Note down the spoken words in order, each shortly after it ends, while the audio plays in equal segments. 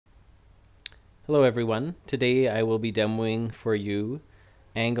Hello everyone. Today I will be demoing for you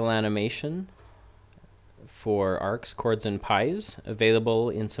angle animation for arcs, chords, and pies, available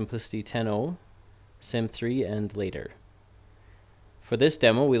in Simplicity 10.0, Sim 3, and later. For this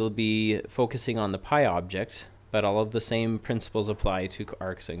demo we will be focusing on the pie object, but all of the same principles apply to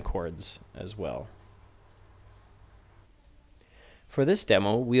arcs and chords as well. For this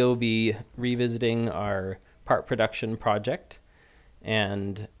demo we'll be revisiting our part production project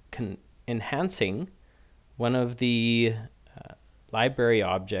and enhancing one of the library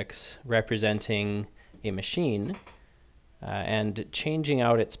objects representing a machine and changing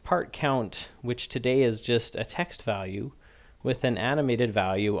out its part count, which today is just a text value, with an animated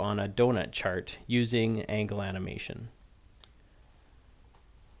value on a donut chart using angle animation.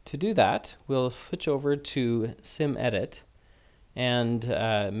 To do that, we'll switch over to SimEdit and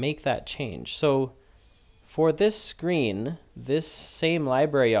make that change. So for this screen, this same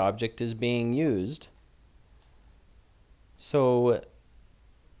library object is being used. So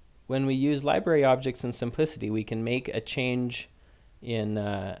when we use library objects in Simplicity, we can make a change in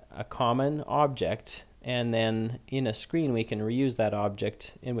a common object, and then in a screen we can reuse that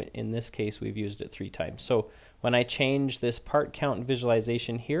object. In this case we've used it 3 times. So when I change this part count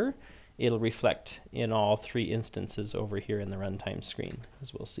visualization here, it'll reflect in all 3 instances over here in the runtime screen,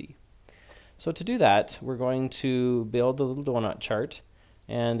 as we'll see. So to do that, we're going to build a little donut chart,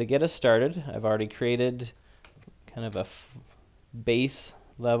 and to get us started, I've already created kind of a base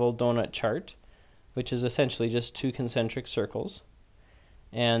level donut chart, which is essentially just 2 concentric circles.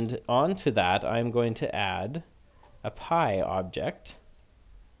 And onto that, I'm going to add a pie object,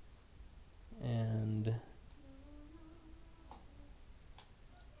 and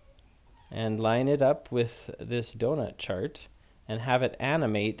line it up with this donut chart and have it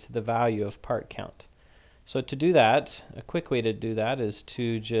animate the value of part count. So to do that, a quick way to do that is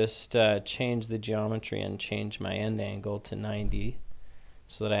to just change the geometry and change my end angle to 90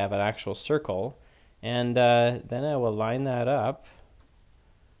 so that I have an actual circle, and then I will line that up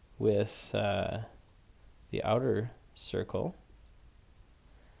with the outer circle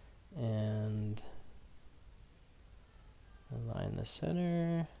and align the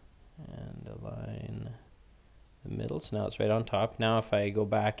center and align the middle, so now it's right on top. Now if I go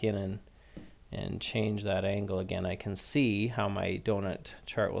back in and change that angle again, I can see how my donut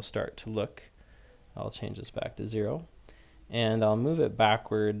chart will start to look. I'll change this back to 0, and I'll move it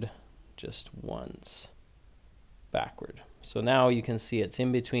backward just once, backward. So now you can see it's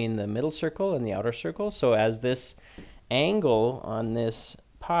in between the middle circle and the outer circle, so as this angle on this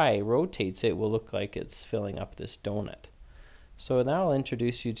pie rotates, it will look like it's filling up this donut. So now I'll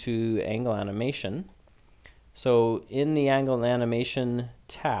introduce you to angle animation. So in the angle animation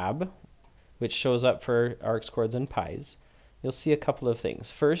tab, which shows up for arcs, chords, and pies, you'll see a couple of things.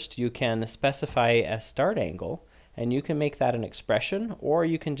 First, you can specify a start angle, and you can make that an expression, or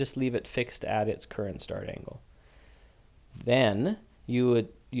you can just leave it fixed at its current start angle. Then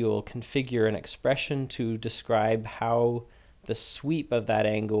you'll configure an expression to describe how the sweep of that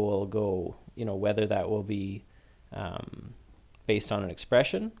angle will go, whether that will be based on an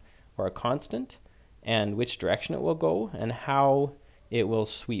expression or a constant, and which direction it will go, and how it will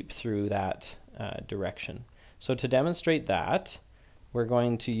sweep through that direction. So to demonstrate that, we're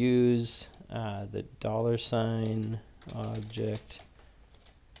going to use the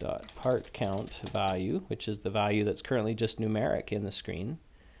 $object.partCount value, which is the value that's currently just numeric in the screen,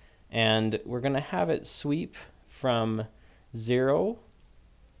 and we're going to have it sweep from 0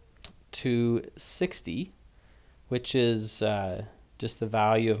 to 60, which is just the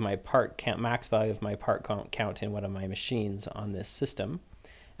value of my part count, max value of my part count in one of my machines on this system.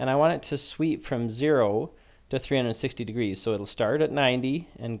 And I want it to sweep from 0 to 360 degrees. So it'll start at 90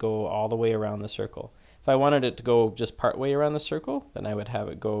 and go all the way around the circle. If I wanted it to go just part way around the circle, then I would have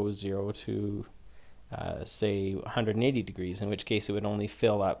it go 0 to say 180 degrees, in which case it would only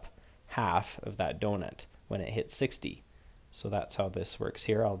fill up half of that donut when it hits 60. So that's how this works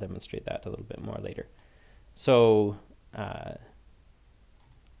here. I'll demonstrate that a little bit more later. So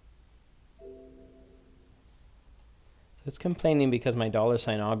it's complaining because my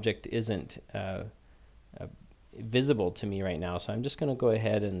 $sign object isn't visible to me right now, so I'm just going to go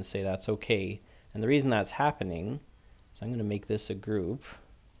ahead and say that's okay. And the reason that's happening is I'm going to make this a group,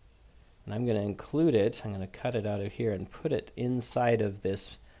 and I'm going to include it. I'm going to cut it out of here and put it inside of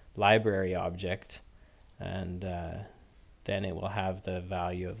this library object, and then it will have the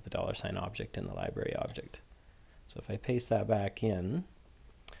value of the $sign object in the library object. So if I paste that back in,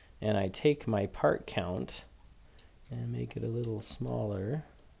 and I take my part count and make it a little smaller,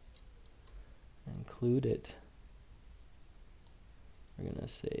 include it we're going to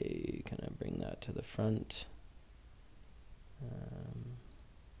say, kind of bring that to the front.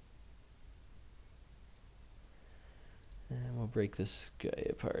 And we'll break this guy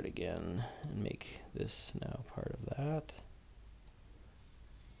apart again and make this now part of that.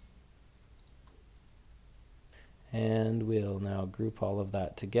 And we'll now group all of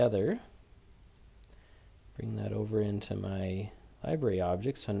that together. Bring that over into my library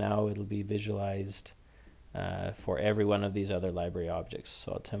objects. So now it'll be visualized for every one of these other library objects.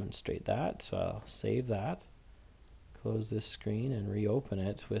 So I'll demonstrate that. So I'll save that, close this screen, and reopen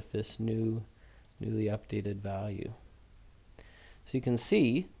it with this newly updated value. So you can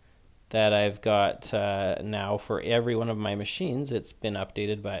see that I've got now for every one of my machines, it's been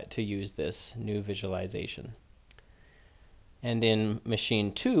updated to use this new visualization. And in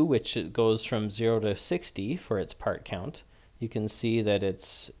machine 2, which it goes from 0 to 60 for its part count, you can see that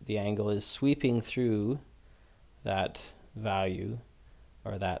the angle is sweeping through that value,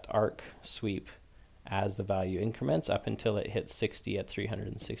 or that arc sweep, as the value increments up until it hits 60 at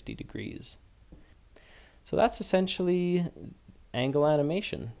 360 degrees. So that's essentially angle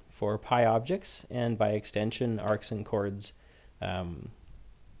animation for pi objects, and by extension arcs and chords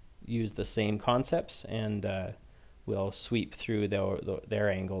use the same concepts and will sweep through their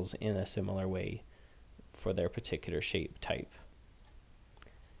angles in a similar way for their particular shape type.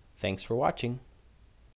 Thanks for watching.